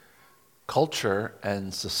Culture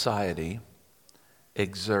and society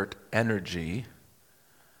exert energy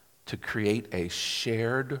to create a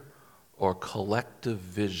shared or collective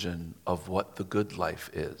vision of what the good life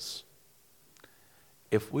is.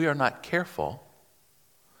 If we are not careful,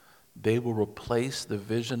 they will replace the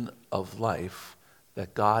vision of life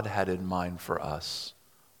that God had in mind for us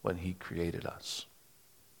when He created us.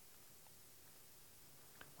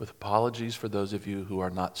 With apologies for those of you who are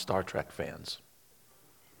not Star Trek fans.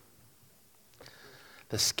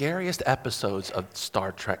 The scariest episodes of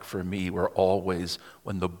Star Trek for me were always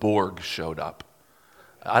when the Borg showed up.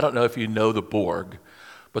 I don't know if you know the Borg,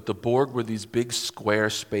 but the Borg were these big square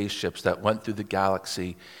spaceships that went through the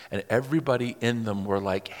galaxy, and everybody in them were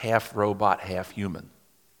like half robot, half human.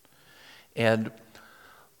 And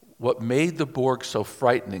what made the Borg so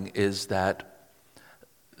frightening is that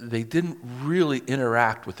they didn't really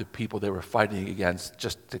interact with the people they were fighting against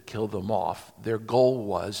just to kill them off. Their goal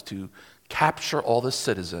was to capture all the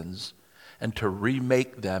citizens and to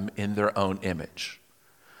remake them in their own image.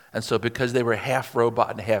 And so because they were half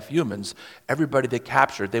robot and half humans, everybody they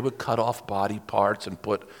captured, they would cut off body parts and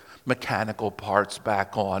put mechanical parts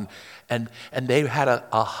back on. And they had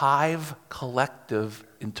a hive collective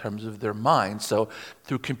in terms of their minds. So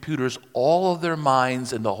through computers, all of their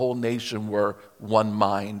minds in the whole nation were one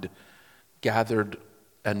mind, gathered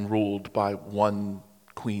and ruled by one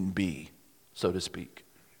queen bee, so to speak.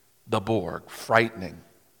 The Borg, frightening.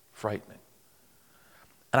 And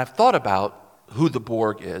I've thought about who the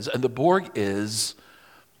Borg is, and the Borg is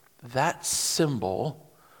that symbol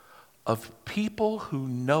of people who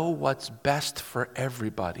know what's best for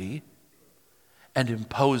everybody and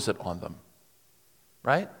impose it on them,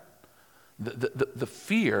 right? The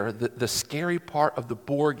fear, the scary part of the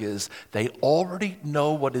Borg is they already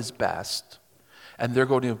know what is best, and they're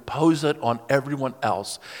going to impose it on everyone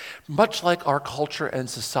else, much like our culture and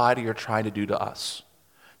society are trying to do to us,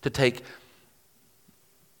 to take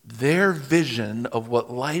their vision of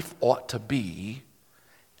what life ought to be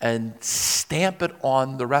and stamp it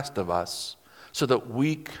on the rest of us so that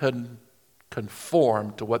we can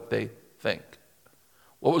conform to what they think.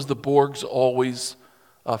 What was the Borg's always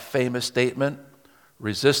famous statement?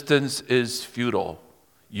 Resistance is futile.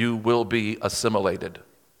 You will be assimilated.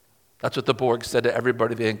 That's what the Borg said to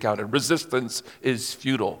everybody they encountered. Resistance is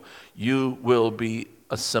futile. You will be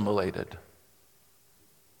assimilated.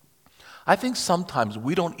 I think sometimes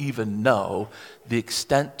we don't even know the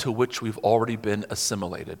extent to which we've already been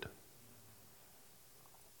assimilated.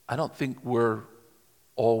 I don't think we're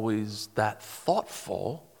always that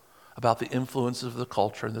thoughtful about the influences of the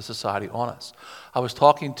culture and the society on us. I was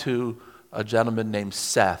talking to a gentleman named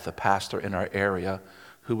Seth, a pastor in our area,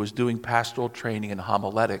 who was doing pastoral training in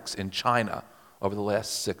homiletics in China over the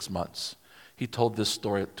last 6 months. He told this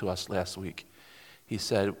story to us last week. He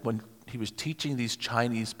said when he was teaching these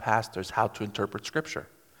Chinese pastors how to interpret Scripture,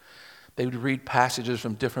 they would read passages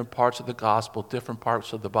from different parts of the gospel, different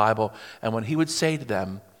parts of the Bible, and when he would say to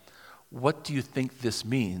them, "What do you think this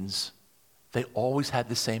means?" they always had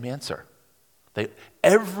the same answer.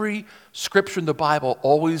 Every scripture in the Bible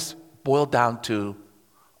always boiled down to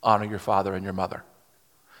honor your father and your mother.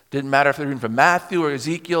 Didn't matter if they're reading from Matthew or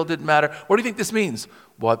Ezekiel, didn't matter. What do you think this means?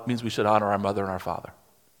 Well, it means we should honor our mother and our father.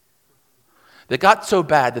 They got so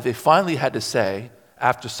bad that they finally had to say,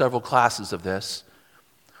 after several classes of this,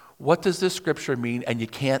 what does this scripture mean? And you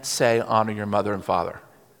can't say honor your mother and father.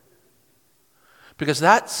 Because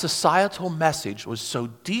that societal message was so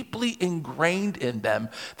deeply ingrained in them,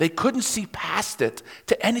 they couldn't see past it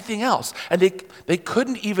to anything else. And they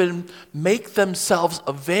couldn't even make themselves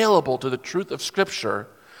available to the truth of Scripture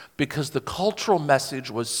because the cultural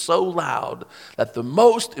message was so loud that the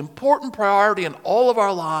most important priority in all of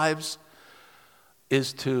our lives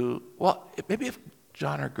is to, well, maybe if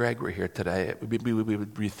John or Greg were here today, maybe we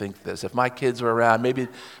would rethink this. If my kids were around, maybe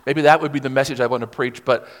that would be the message I want to preach,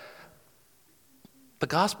 but the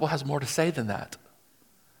gospel has more to say than that.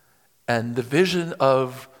 And the vision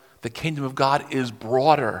of the kingdom of God is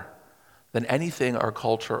broader than anything our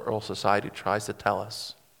culture or society tries to tell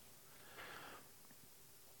us.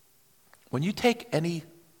 When you take any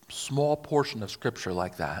small portion of Scripture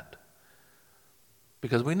like that,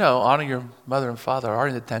 because we know honor your mother and father are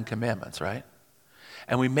in the 10 Commandments, right?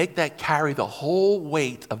 And we make that carry the whole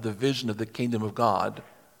weight of the vision of the kingdom of God,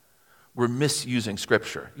 we're misusing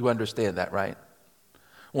Scripture. You understand that, right?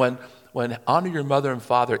 When honor your mother and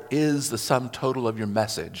father is the sum total of your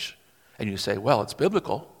message, and you say, well, it's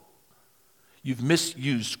biblical, you've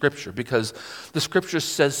misused Scripture because the Scripture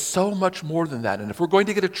says so much more than that. And if we're going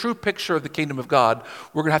to get a true picture of the kingdom of God,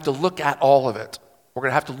 we're going to have to look at all of it. We're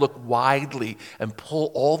going to have to look widely and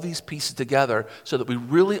pull all these pieces together so that we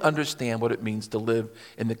really understand what it means to live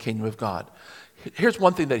in the kingdom of God. Here's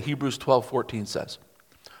one thing that Hebrews 12:14 says.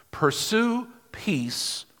 Pursue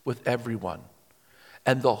peace with everyone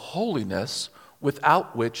and the holiness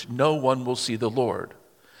without which no one will see the Lord.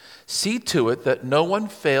 See to it that no one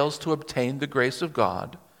fails to obtain the grace of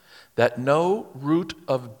God, that no root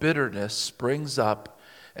of bitterness springs up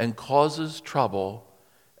and causes trouble,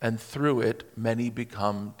 and through it many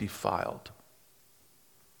become defiled.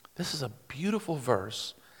 This is a beautiful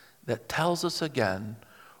verse that tells us again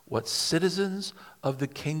what citizens of the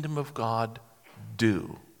kingdom of God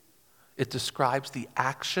do. It describes the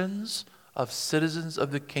actions of citizens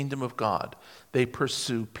of the kingdom of God. They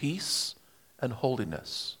pursue peace and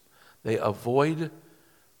holiness. They avoid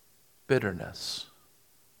bitterness.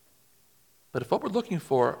 But if what we're looking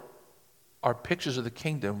for are pictures of the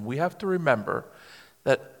kingdom, we have to remember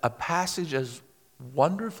that a passage as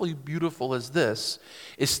wonderfully beautiful as this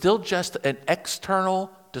is still just an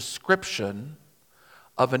external description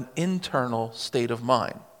of an internal state of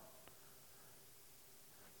mind.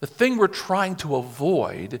 The thing we're trying to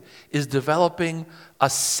avoid is developing a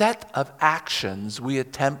set of actions we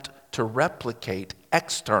attempt to replicate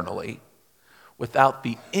externally without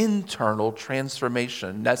the internal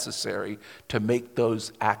transformation necessary to make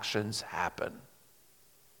those actions happen.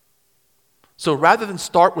 So rather than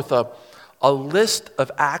start with a list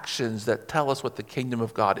of actions that tell us what the kingdom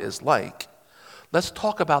of God is like, let's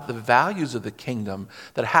talk about the values of the kingdom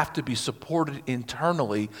that have to be supported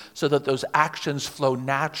internally so that those actions flow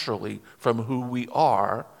naturally from who we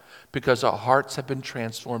are because our hearts have been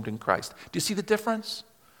transformed in Christ. Do you see the difference?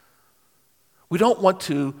 We don't want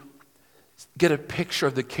to get a picture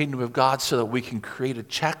of the kingdom of God so that we can create a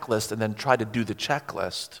checklist and then try to do the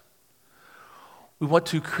checklist. We want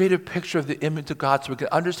to create a picture of the image of God so we can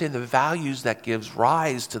understand the values that gives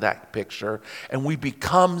rise to that picture, and we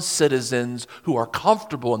become citizens who are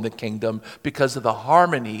comfortable in the kingdom because of the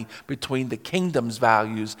harmony between the kingdom's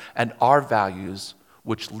values and our values,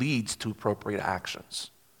 which leads to appropriate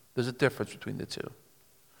actions. There's a difference between the two.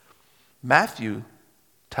 Matthew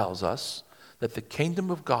tells us that the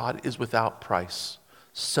kingdom of God is without price,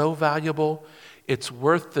 so valuable it's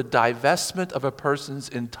worth the divestment of a person's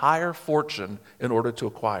entire fortune in order to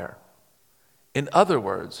acquire. In other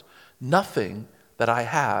words, nothing that I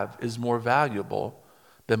have is more valuable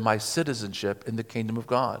than my citizenship in the kingdom of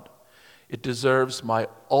God. It deserves my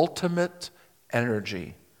ultimate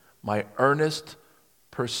energy, my earnest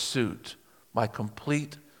pursuit, my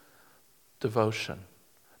complete devotion.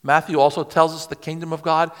 Matthew also tells us the kingdom of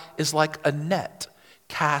God is like a net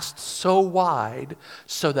cast so wide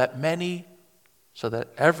so that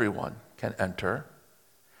everyone can enter.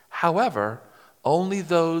 However, only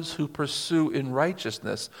those who pursue in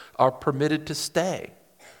righteousness are permitted to stay.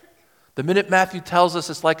 The minute Matthew tells us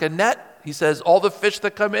it's like a net, he says all the fish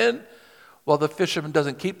that come in, well, the fisherman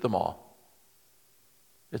doesn't keep them all.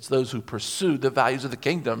 It's those who pursue the values of the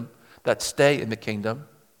kingdom that stay in the kingdom.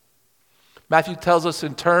 Matthew tells us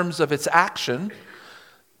in terms of its action,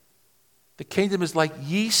 the kingdom is like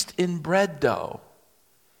yeast in bread dough.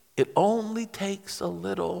 It only takes a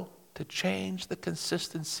little to change the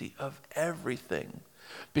consistency of everything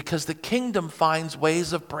because the kingdom finds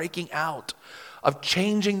ways of breaking out, of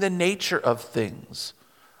changing the nature of things,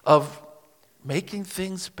 of making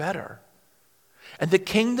things better. And the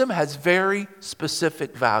kingdom has very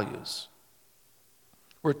specific values.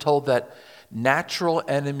 We're told that natural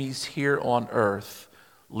enemies here on earth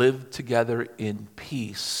live together in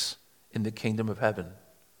peace in the kingdom of heaven.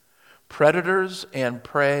 Predators and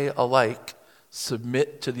prey alike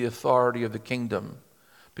submit to the authority of the kingdom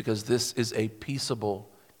because this is a peaceable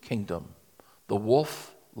kingdom. The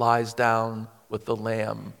wolf lies down with the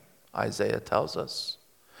lamb, Isaiah tells us.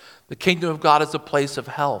 The kingdom of God is a place of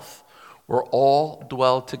health where all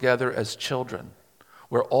dwell together as children,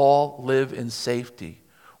 where all live in safety,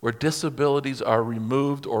 where disabilities are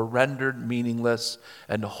removed or rendered meaningless,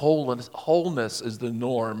 and wholeness is the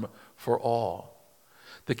norm for all.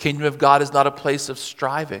 The kingdom of God is not a place of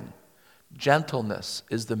striving. Gentleness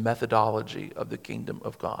is the methodology of the kingdom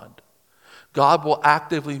of God. God will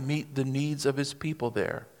actively meet the needs of his people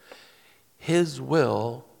there. His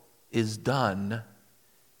will is done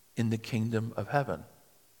in the kingdom of heaven.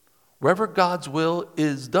 Wherever God's will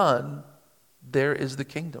is done, there is the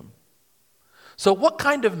kingdom. So what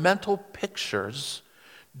kind of mental pictures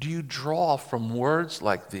do you draw from words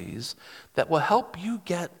like these that will help you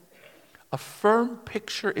get a firm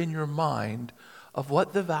picture in your mind of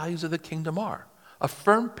what the values of the kingdom are, a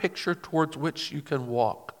firm picture towards which you can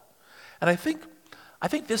walk? And I think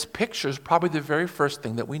this picture is probably the very first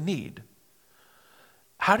thing that we need.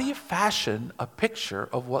 How do you fashion a picture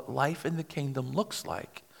of what life in the kingdom looks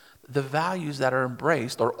like? The values that are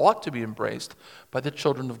embraced or ought to be embraced by the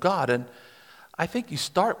children of God. And I think you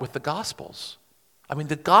start with the Gospels. I mean,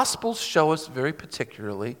 the Gospels show us very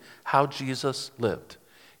particularly how Jesus lived.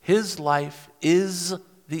 His life is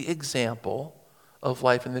the example of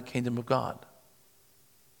life in the kingdom of God.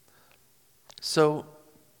 So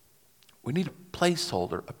we need a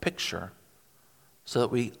placeholder, a picture, so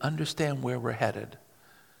that we understand where we're headed.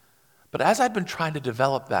 But as I've been trying to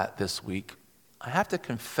develop that this week, I have to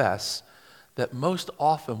confess that most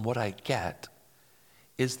often what I get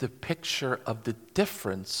is the picture of the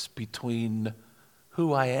difference between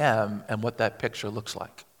who I am and what that picture looks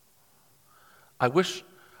like. I wish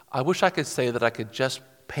I could say that I could just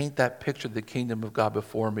paint that picture of the kingdom of God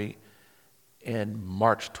before me and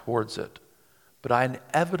march towards it. But I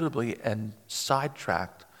inevitably am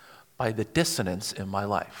sidetracked by the dissonance in my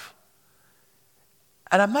life.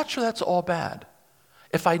 And I'm not sure that's all bad.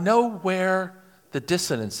 If I know where the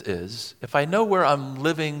dissonance is, if I know where I'm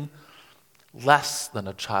living less than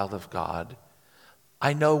a child of God,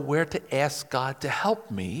 I know where to ask God to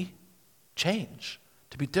help me change,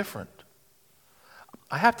 to be different.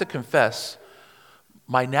 I have to confess,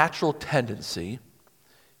 my natural tendency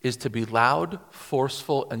is to be loud,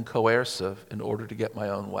 forceful, and coercive in order to get my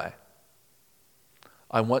own way.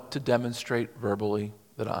 I want to demonstrate verbally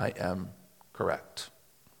that I am correct.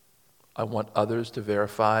 I want others to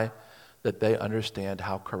verify that they understand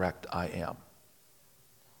how correct I am.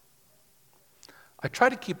 I try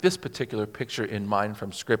to keep this particular picture in mind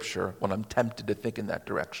from Scripture when I'm tempted to think in that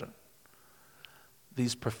direction.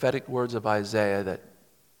 These prophetic words of Isaiah that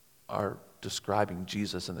are describing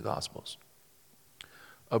Jesus in the Gospels.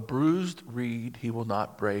 A bruised reed he will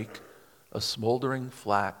not break, a smoldering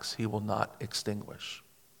flax he will not extinguish.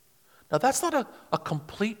 Now that's not a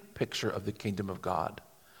complete picture of the kingdom of God,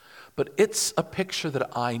 but it's a picture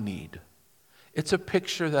that I need. It's a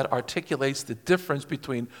picture that articulates the difference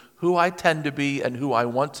between who I tend to be and who I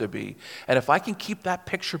want to be. And if I can keep that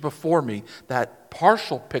picture before me, that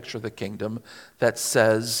partial picture of the kingdom that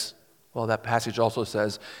says, well, that passage also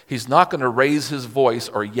says, he's not going to raise his voice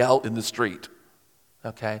or yell in the street.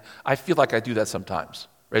 Okay? I feel like I do that sometimes,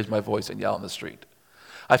 raise my voice and yell in the street.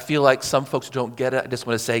 I feel like some folks don't get it. I just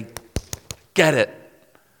want to say, get it.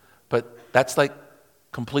 But that's like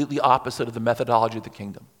completely opposite of the methodology of the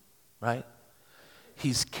kingdom, right?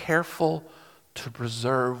 He's careful to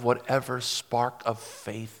preserve whatever spark of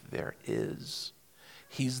faith there is.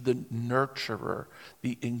 He's the nurturer,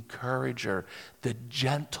 the encourager, the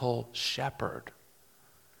gentle shepherd.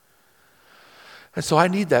 And so I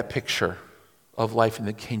need that picture of life in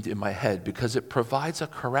the kingdom in my head because it provides a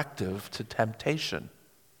corrective to temptation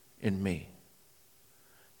in me.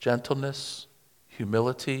 Gentleness,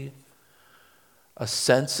 humility, a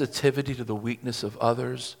sensitivity to the weakness of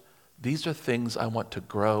others. These are things I want to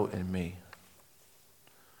grow in me.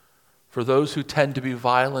 For those who tend to be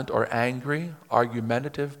violent or angry,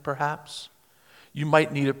 argumentative perhaps, you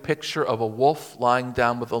might need a picture of a wolf lying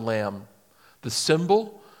down with a lamb, the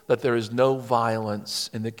symbol that there is no violence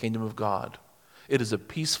in the kingdom of God. It is a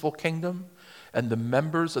peaceful kingdom, and the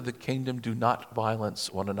members of the kingdom do not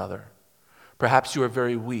violence one another. Perhaps you are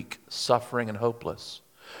very weak, suffering, and hopeless.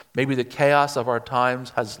 Maybe the chaos of our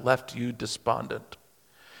times has left you despondent.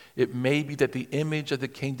 It may be that the image of the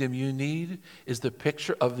kingdom you need is the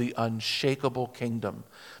picture of the unshakable kingdom,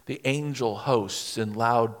 the angel hosts in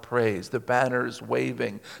loud praise, the banners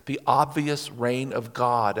waving, the obvious reign of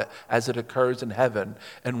God as it occurs in heaven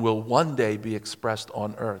and will one day be expressed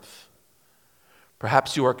on earth.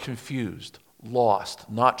 Perhaps you are confused, lost,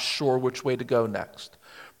 not sure which way to go next.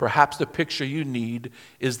 Perhaps the picture you need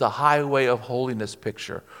is the highway of holiness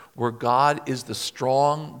picture, where God is the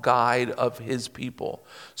strong guide of his people.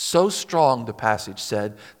 So strong, the passage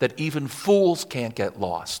said, that even fools can't get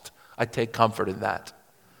lost. I take comfort in that.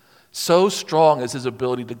 So strong is his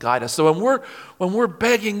ability to guide us. So when we're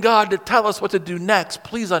begging God to tell us what to do next,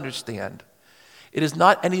 please understand, it is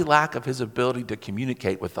not any lack of his ability to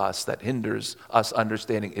communicate with us that hinders us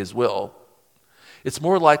understanding his will. It's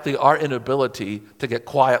more likely our inability to get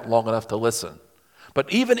quiet long enough to listen.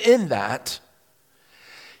 But even in that,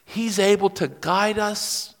 he's able to guide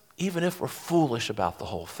us even if we're foolish about the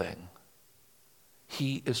whole thing.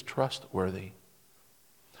 He is trustworthy.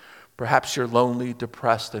 Perhaps you're lonely,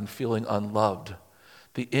 depressed, and feeling unloved.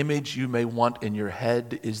 The image you may want in your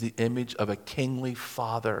head is the image of a kingly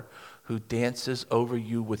father who dances over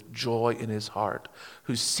you with joy in his heart,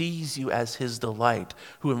 who sees you as his delight,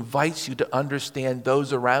 who invites you to understand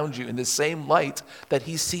those around you in the same light that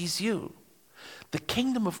he sees you. The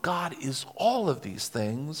kingdom of God is all of these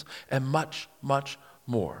things and much, much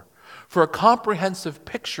more. For a comprehensive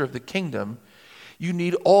picture of the kingdom, you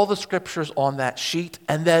need all the scriptures on that sheet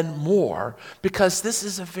and then more, because this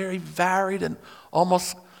is a very varied and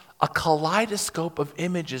almost a kaleidoscope of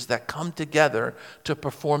images that come together to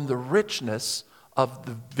perform the richness of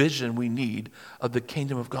the vision we need of the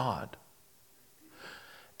kingdom of God.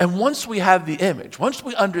 And once we have the image, once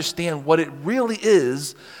we understand what it really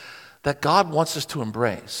is that God wants us to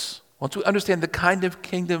embrace, once we understand the kind of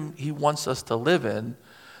kingdom he wants us to live in,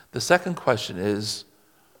 the second question is,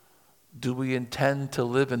 do we intend to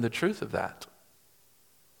live in the truth of that?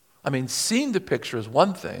 I mean, seeing the picture is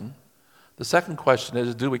one thing. The second question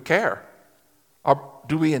is, do we care? Or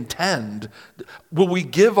do we intend? Will we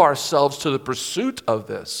give ourselves to the pursuit of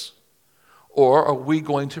this? Or are we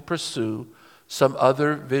going to pursue some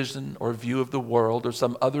other vision or view of the world, or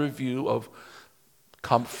some other view of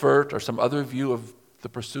comfort, or some other view of the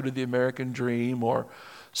pursuit of the American dream, or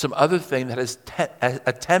some other thing that has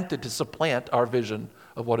attempted to supplant our vision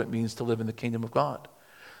of what it means to live in the kingdom of God?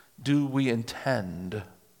 Do we intend?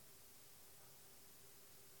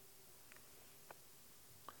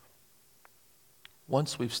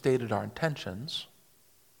 Once we've stated our intentions,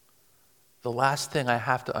 the last thing I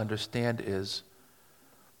have to understand is,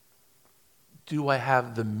 do I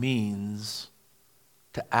have the means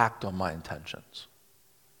to act on my intentions?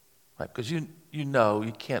 Right? Because you know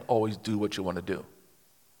you can't always do what you want to do.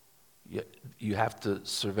 You have to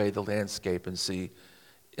survey the landscape and see,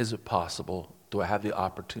 is it possible? Do I have the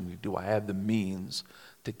opportunity? Do I have the means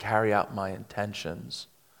to carry out my intentions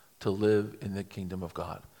to live in the kingdom of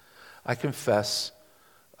God? I confess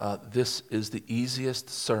this is the easiest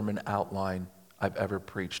sermon outline I've ever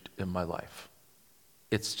preached in my life.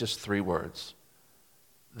 It's just 3 words: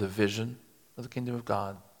 the vision of the kingdom of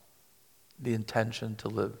God, the intention to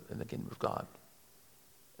live in the kingdom of God,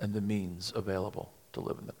 and the means available to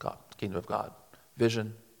live in the kingdom of God.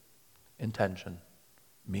 Vision, intention,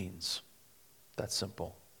 means. That's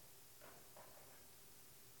simple.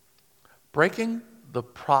 Breaking the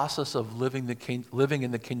process of living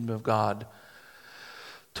in the kingdom of God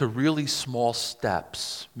to really small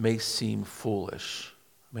steps may seem foolish.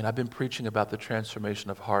 I mean, I've been preaching about the transformation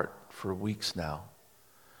of heart for weeks now.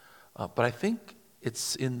 But I think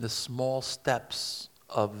it's in the small steps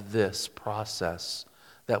of this process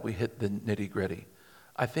that we hit the nitty-gritty.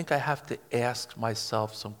 I think I have to ask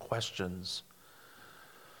myself some questions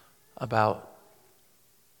about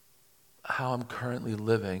how I'm currently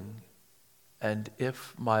living, and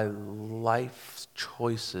if my life's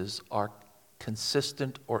choices are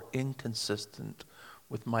consistent or inconsistent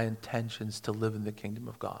with my intentions to live in the kingdom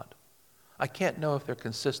of God. I can't know if they're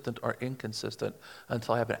consistent or inconsistent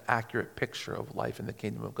until I have an accurate picture of life in the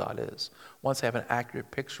kingdom of God is. Once I have an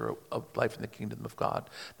accurate picture of life in the kingdom of God,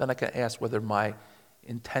 then I can ask whether my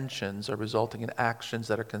intentions are resulting in actions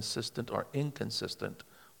that are consistent or inconsistent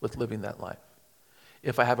with living that life.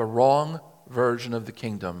 If I have a wrong version of the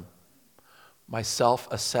kingdom, my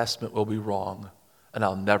self-assessment will be wrong, and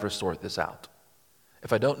I'll never sort this out.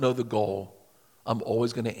 If I don't know the goal, I'm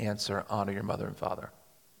always going to answer, honor your mother and father.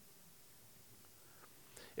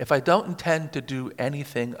 If I don't intend to do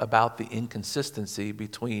anything about the inconsistency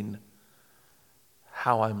between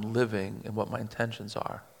how I'm living and what my intentions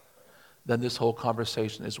are, then this whole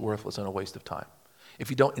conversation is worthless and a waste of time. If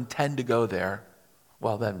you don't intend to go there,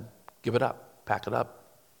 well then, give it up, pack it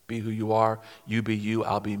up, be who you are, you be you,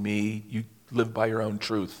 I'll be me, you live by your own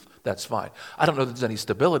truth, that's fine. I don't know if there's any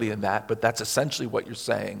stability in that, but that's essentially what you're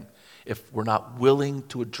saying if we're not willing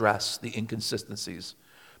to address the inconsistencies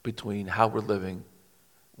between how we're living,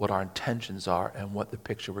 what our intentions are, and what the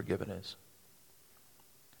picture we're given is.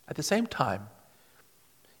 At the same time,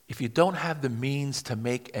 if you don't have the means to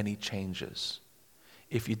make any changes,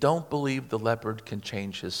 if you don't believe the leopard can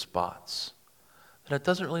change his spots, then it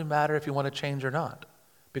doesn't really matter if you want to change or not,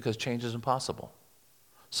 because change is impossible.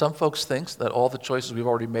 Some folks think that all the choices we've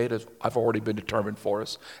already made have already been determined for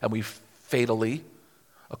us, and we fatally,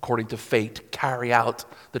 according to fate, carry out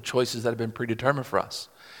the choices that have been predetermined for us.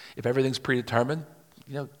 If everything's predetermined,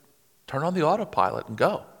 turn on the autopilot and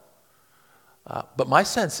go. But my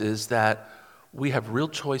sense is that we have real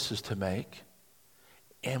choices to make,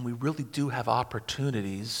 and we really do have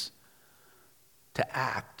opportunities to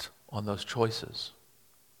act on those choices.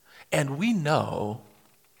 And we know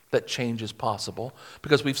that change is possible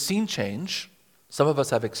because we've seen change. Some of us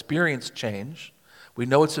have experienced change. We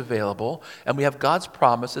know it's available, and we have God's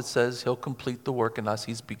promise that says he'll complete the work in us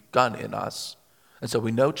he's begun in us. And so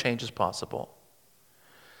we know change is possible.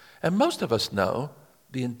 And most of us know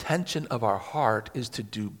the intention of our heart is to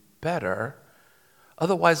do better.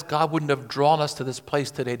 Otherwise, God wouldn't have drawn us to this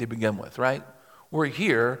place today to begin with, right? We're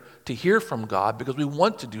here to hear from God because we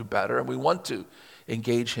want to do better and we want to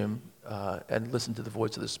engage him and listen to the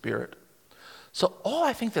voice of the Spirit. So all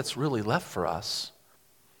I think that's really left for us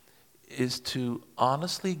is to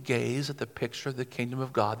honestly gaze at the picture of the kingdom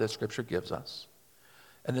of God that Scripture gives us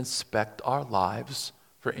and inspect our lives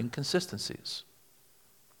for inconsistencies.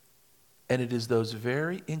 And it is those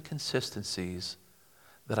very inconsistencies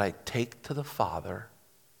that I take to the Father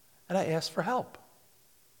and I ask for help.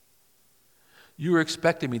 You were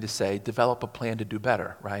expecting me to say, develop a plan to do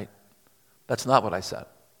better, right? That's not what I said.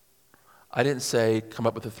 I didn't say, come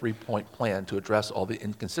up with a 3-point plan to address all the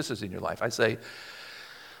inconsistencies in your life. I say,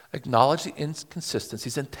 acknowledge the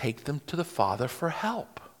inconsistencies and take them to the Father for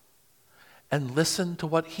help. And listen to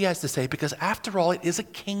what he has to say, because after all, it is a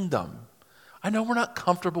kingdom. I know we're not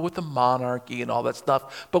comfortable with the monarchy and all that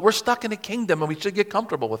stuff, but we're stuck in a kingdom and we should get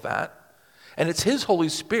comfortable with that. And it's his Holy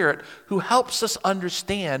Spirit who helps us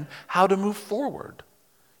understand how to move forward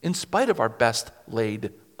in spite of our best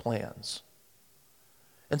laid plans.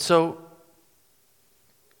 And so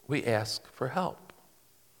we ask for help.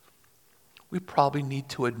 We probably need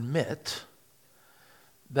to admit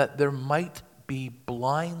that there might be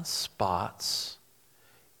blind spots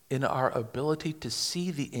in our ability to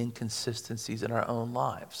see the inconsistencies in our own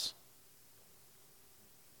lives.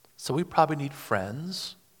 So we probably need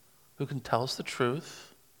friends who can tell us the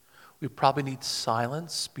truth. We probably need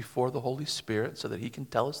silence before the Holy Spirit so that he can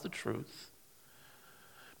tell us the truth.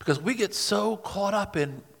 Because we get so caught up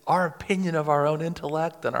in our opinion of our own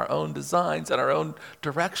intellect and our own designs and our own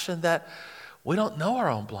direction that we don't know our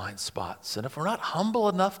own blind spots. And if we're not humble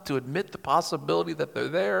enough to admit the possibility that they're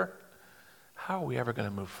there, how are we ever going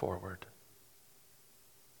to move forward?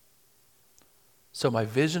 So my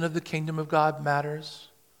vision of the kingdom of God matters.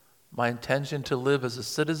 My intention to live as a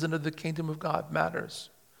citizen of the kingdom of God matters.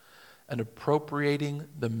 And appropriating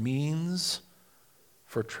the means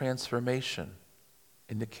for transformation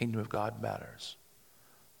in the kingdom of God matters.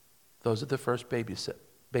 Those are the first baby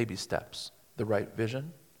steps. The right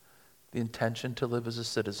vision, the intention to live as a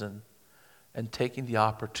citizen, and taking the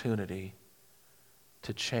opportunity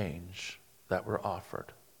to change that we're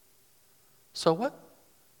offered. So what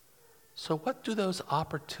do those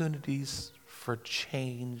opportunities for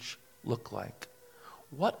change look like?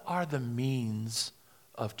 What are the means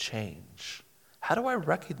of change? How do I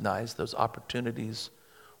recognize those opportunities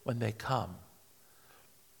when they come?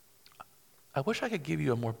 I wish I could give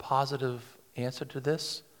you a more positive answer to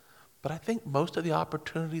this, but I think most of the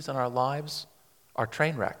opportunities in our lives are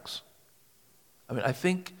train wrecks. I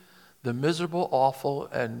think the miserable, awful,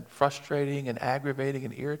 and frustrating, and aggravating,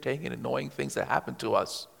 and irritating, and annoying things that happen to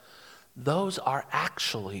us, those are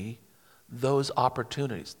actually those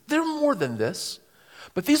opportunities. They're more than this,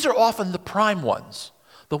 but these are often the prime ones,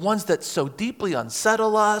 the ones that so deeply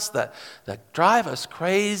unsettle us, that drive us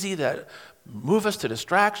crazy, that move us to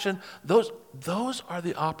distraction. Those are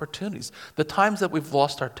the opportunities. The times that we've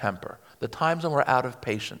lost our temper, the times when we're out of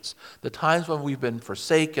patience, the times when we've been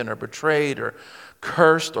forsaken or betrayed or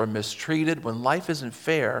cursed or mistreated, when life isn't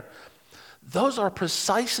fair, those are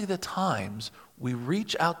precisely the times we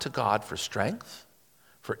reach out to God for strength,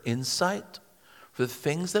 for insight, for the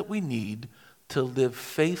things that we need to live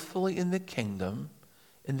faithfully in the kingdom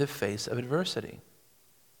in the face of adversity.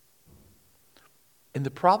 In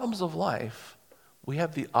the problems of life, we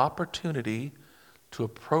have the opportunity to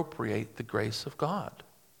appropriate the grace of God.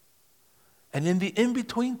 And in the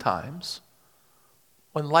in-between times,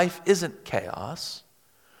 when life isn't chaos,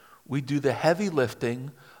 we do the heavy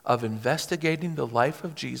lifting of investigating the life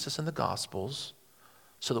of Jesus in the Gospels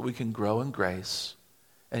so that we can grow in grace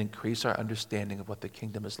and increase our understanding of what the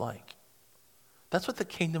kingdom is like. That's what the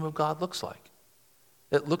kingdom of God looks like.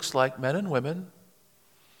 It looks like men and women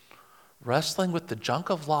wrestling with the junk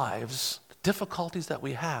of lives, the difficulties that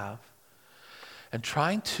we have, and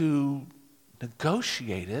trying to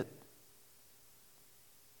negotiate it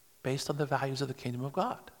based on the values of the kingdom of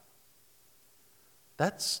God.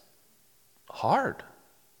 That's hard.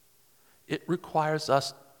 It requires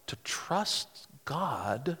us to trust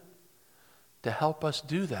God to help us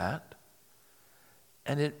do that,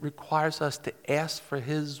 and it requires us to ask for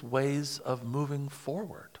his ways of moving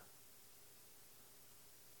forward.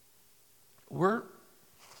 We're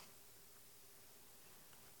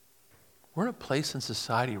in a place in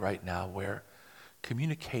society right now where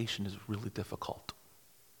communication is really difficult.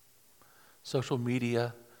 Social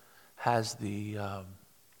media has the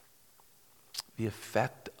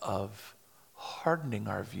effect of hardening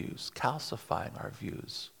our views, calcifying our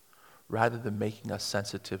views, rather than making us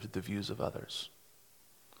sensitive to the views of others.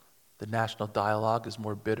 The national dialogue is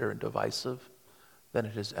more bitter and divisive than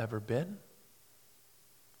it has ever been.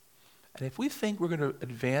 And if we think we're going to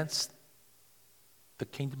advance the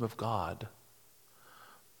kingdom of God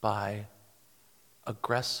by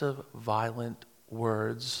aggressive, violent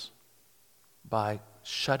words, by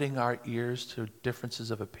shutting our ears to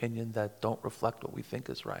differences of opinion that don't reflect what we think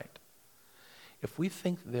is right, if we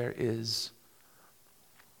think there is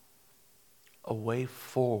a way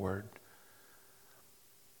forward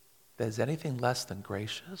that is anything less than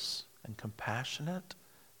gracious and compassionate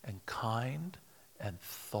and kind and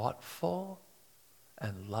thoughtful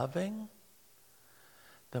and loving,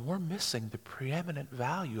 then we're missing the preeminent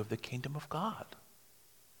value of the kingdom of God.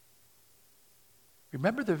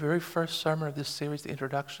 Remember the very first sermon of this series, the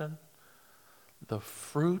introduction? The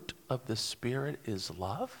fruit of the Spirit is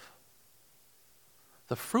love.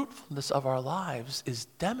 The fruitfulness of our lives is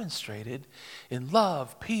demonstrated in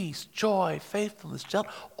love, peace, joy, faithfulness,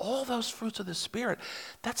 gentleness, all those fruits of the Spirit.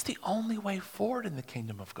 That's the only way forward in the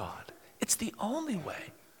kingdom of God. It's the only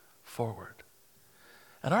way forward.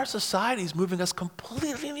 And our society is moving us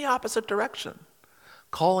completely in the opposite direction,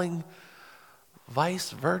 calling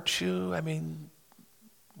vice virtue. I mean,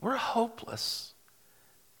 we're hopeless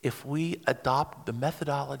if we adopt the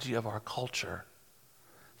methodology of our culture,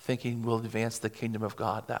 thinking we'll advance the kingdom of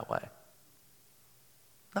God that way.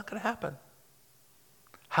 Not going to happen.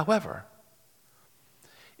 However,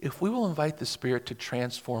 if we will invite the Spirit to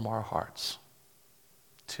transform our hearts,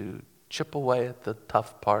 to chip away at the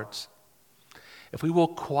tough parts, if we will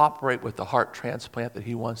cooperate with the heart transplant that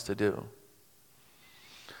He wants to do,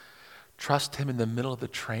 trust Him in the middle of the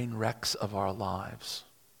train wrecks of our lives,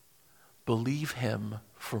 believe Him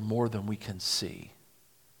for more than we can see,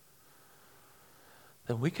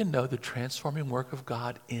 then we can know the transforming work of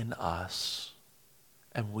God in us,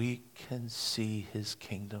 and we can see His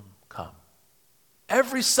kingdom come.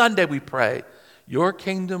 Every Sunday we pray, your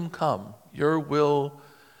kingdom come, your will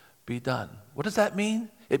be done. What does that mean?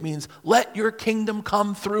 It means, let your kingdom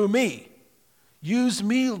come through me. Use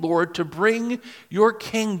me, Lord, to bring your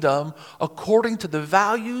kingdom according to the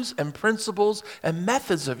values and principles and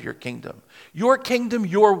methods of your kingdom. Your kingdom,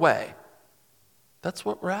 your way. That's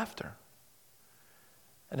what we're after.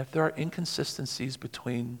 And if there are inconsistencies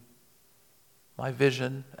between my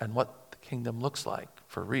vision and what the kingdom looks like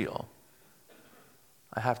for real,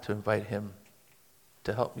 I have to invite Him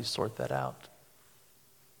to help me sort that out.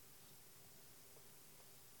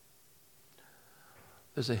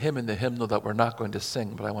 There's a hymn in the hymnal that we're not going to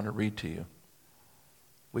sing, but I want to read to you.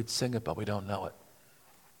 We'd sing it, but we don't know it.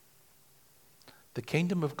 The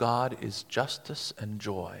kingdom of God is justice and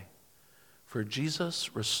joy, for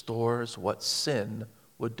Jesus restores what sin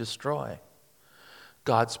would destroy.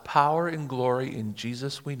 God's power and glory in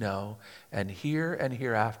Jesus we know, and here and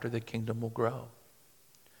hereafter the kingdom will grow.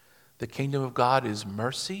 The kingdom of God is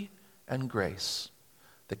mercy and grace.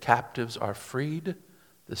 The captives are freed,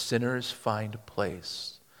 the sinners find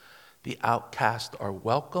place. The outcast are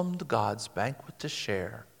welcomed God's banquet to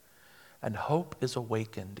share, and hope is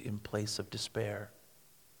awakened in place of despair.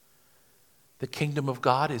 The kingdom of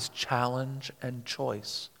God is challenge and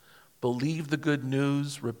choice. Believe the good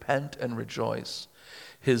news, repent and rejoice.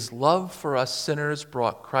 His love for us sinners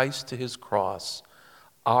brought Christ to His cross,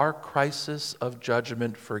 our crisis of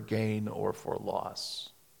judgment for gain or for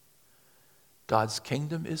loss. God's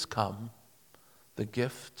kingdom is come, the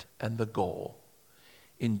gift and the goal.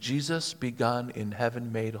 In Jesus begun, in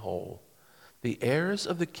heaven made whole. The heirs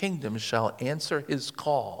of the kingdom shall answer His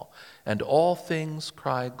call, and all things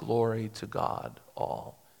cry glory to God,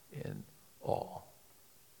 all in all.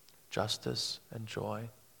 Justice and joy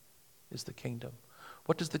is the kingdom.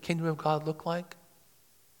 What does the kingdom of God look like?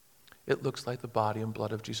 It looks like the body and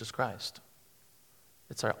blood of Jesus Christ.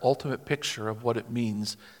 It's our ultimate picture of what it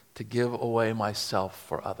means to give away myself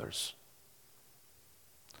for others.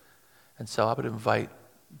 And so I would invite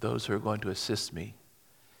those who are going to assist me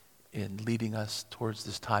in leading us towards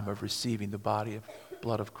this time of receiving the body and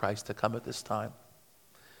blood of Christ to come at this time.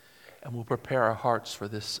 And we'll prepare our hearts for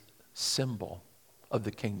this symbol of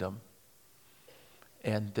the kingdom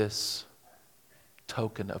and this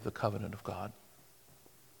token of the covenant of God.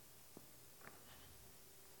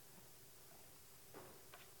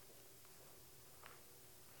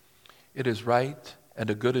 It is right and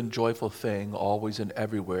a good and joyful thing, always and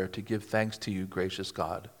everywhere, to give thanks to you, gracious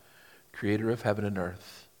God, creator of heaven and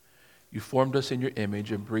earth. You formed us in your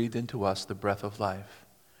image and breathed into us the breath of life.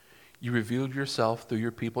 You revealed yourself through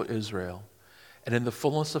your people Israel, and in the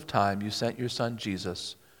fullness of time you sent your Son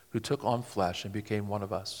Jesus, who took on flesh and became one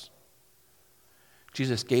of us.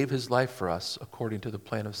 Jesus gave his life for us according to the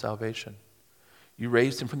plan of salvation. You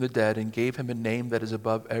raised him from the dead and gave him a name that is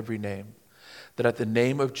above every name, that at the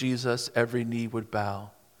name of Jesus every knee would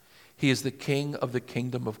bow. He is the King of the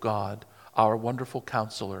kingdom of God, our wonderful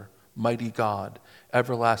counselor, mighty God,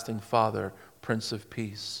 everlasting Father, Prince of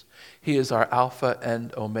Peace. He is our Alpha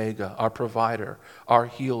and Omega, our provider, our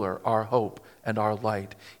healer, our hope, and our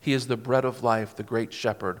light. He is the bread of life, the great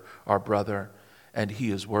shepherd, our brother, and he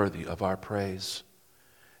is worthy of our praise.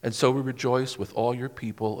 And so we rejoice with all your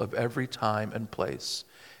people of every time and place,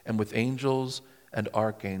 and with angels and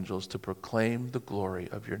archangels to proclaim the glory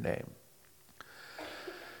of your name.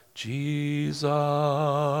 Jesus,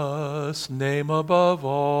 name above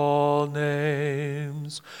all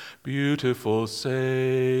names, beautiful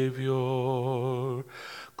Savior,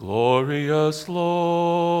 glorious Lord,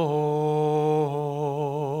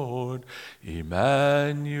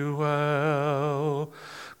 Emmanuel,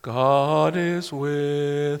 God is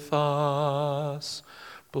with us,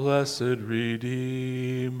 blessed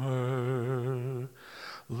Redeemer,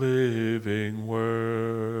 living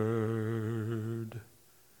Word.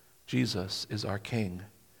 Jesus is our King.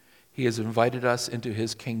 He has invited us into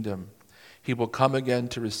his kingdom. He will come again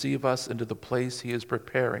to receive us into the place he is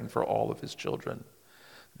preparing for all of his children.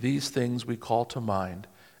 These things we call to mind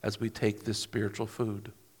as we take this spiritual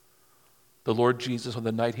food. The Lord Jesus, on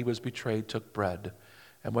the night he was betrayed, took bread,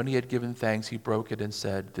 and when he had given thanks, he broke it and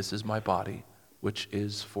said, "This is my body, which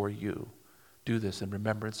is for you. Do this in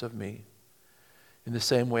remembrance of me." In the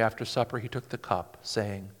same way, after supper, he took the cup,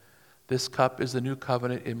 saying, "This cup is the new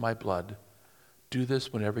covenant in my blood. Do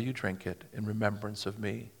this whenever you drink it in remembrance of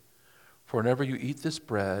me. For whenever you eat this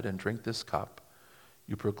bread and drink this cup,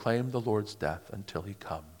 you proclaim the Lord's death until he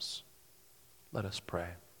comes." Let us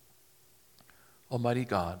pray. Almighty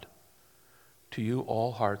God, to you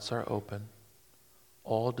all hearts are open,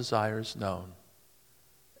 all desires known,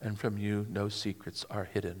 and from you no secrets are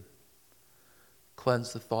hidden.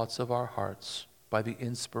 Cleanse the thoughts of our hearts by the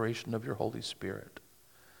inspiration of your Holy Spirit,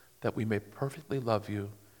 that we may perfectly love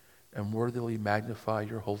you and worthily magnify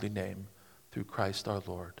your holy name through Christ our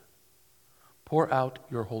Lord. Pour out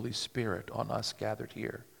your Holy Spirit on us gathered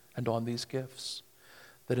here and on these gifts,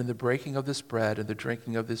 that in the breaking of this bread and the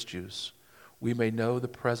drinking of this juice, we may know the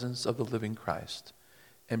presence of the living Christ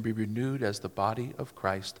and be renewed as the body of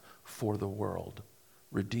Christ for the world,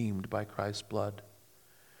 redeemed by Christ's blood.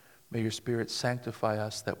 May your Spirit sanctify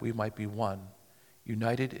us that we might be one,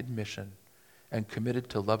 united in mission, and committed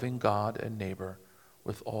to loving God and neighbor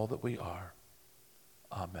with all that we are.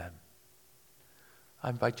 Amen. I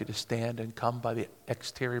invite you to stand and come by the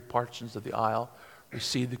exterior portions of the aisle,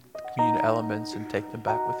 receive the communion elements, and take them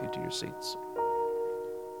back with you to your seats.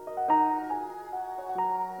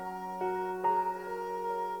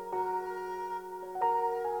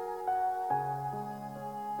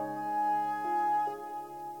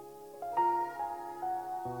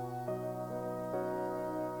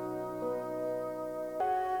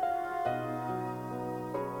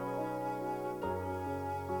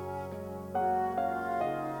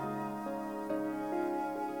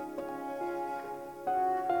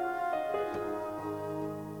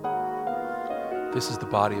 This is the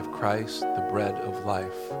body of Christ, the bread of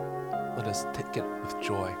life. Let us take it with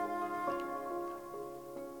joy.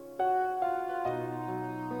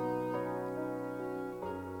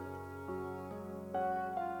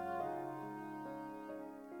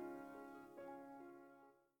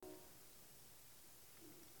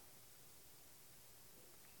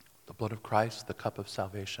 The blood of Christ, the cup of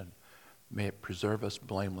salvation, may it preserve us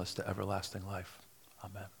blameless to everlasting life.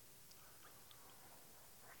 Amen.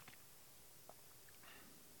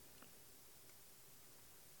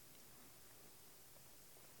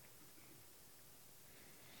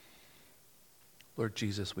 Lord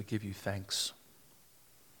Jesus, we give you thanks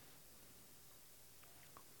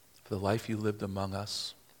for the life you lived among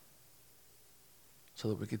us so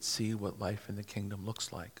that we could see what life in the kingdom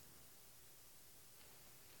looks like.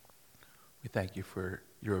 We thank you for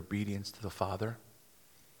your obedience to the Father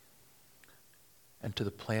and to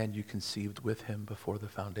the plan you conceived with him before the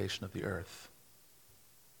foundation of the earth.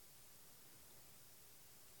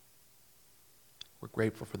 We're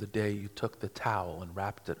grateful for the day you took the towel and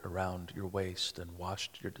wrapped it around your waist and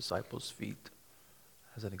washed your disciples' feet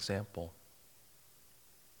as an example.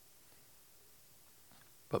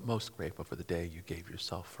 But most grateful for the day you gave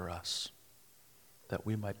yourself for us, that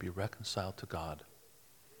we might be reconciled to God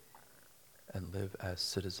and live as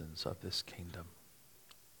citizens of this kingdom.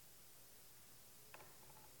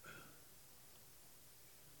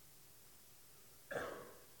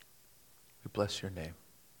 We bless your name.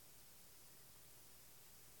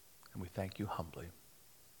 And we thank you humbly.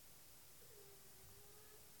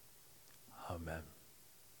 Amen.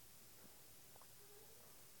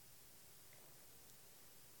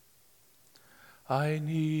 I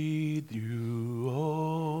need you,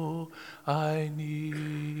 oh, I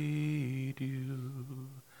need you.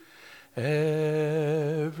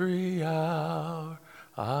 Every hour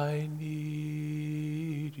I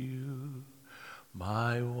need you.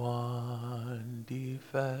 My one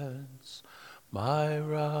defense, my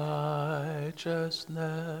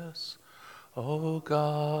righteousness. Oh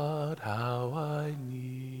God, how I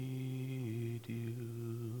need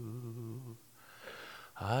you.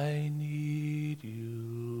 I need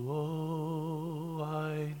you, oh,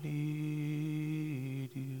 I need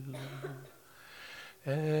you.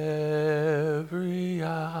 Every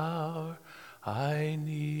hour I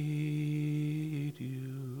need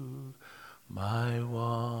you. My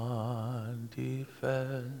one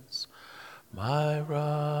defense, my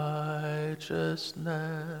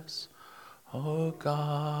righteousness. Oh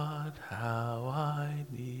God, how I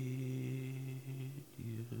need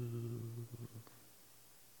you.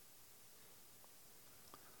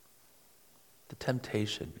 The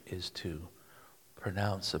temptation is to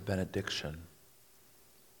pronounce a benediction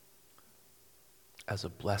as a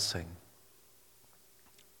blessing,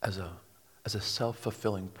 as a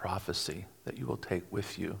self-fulfilling prophecy that you will take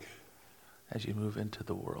with you as you move into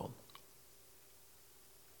the world.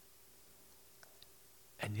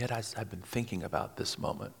 And yet, as I've been thinking about this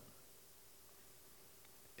moment,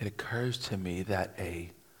 it occurs to me that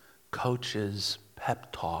a coach's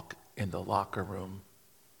pep talk in the locker room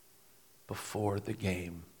before the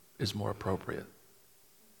game is more appropriate.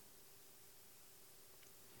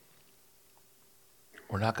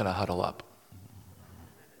 We're not going to huddle up.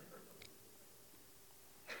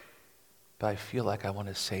 But I feel like I want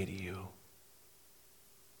to say to you,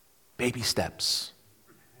 baby steps,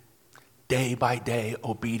 day by day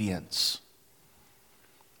obedience.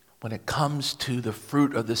 When it comes to the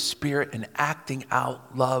fruit of the Spirit and acting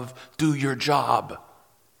out love, do your job.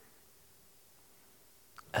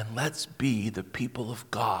 And let's be the people of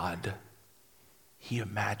God He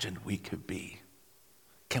imagined we could be.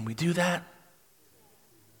 Can we do that?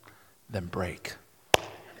 Then break.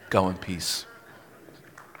 Go in peace.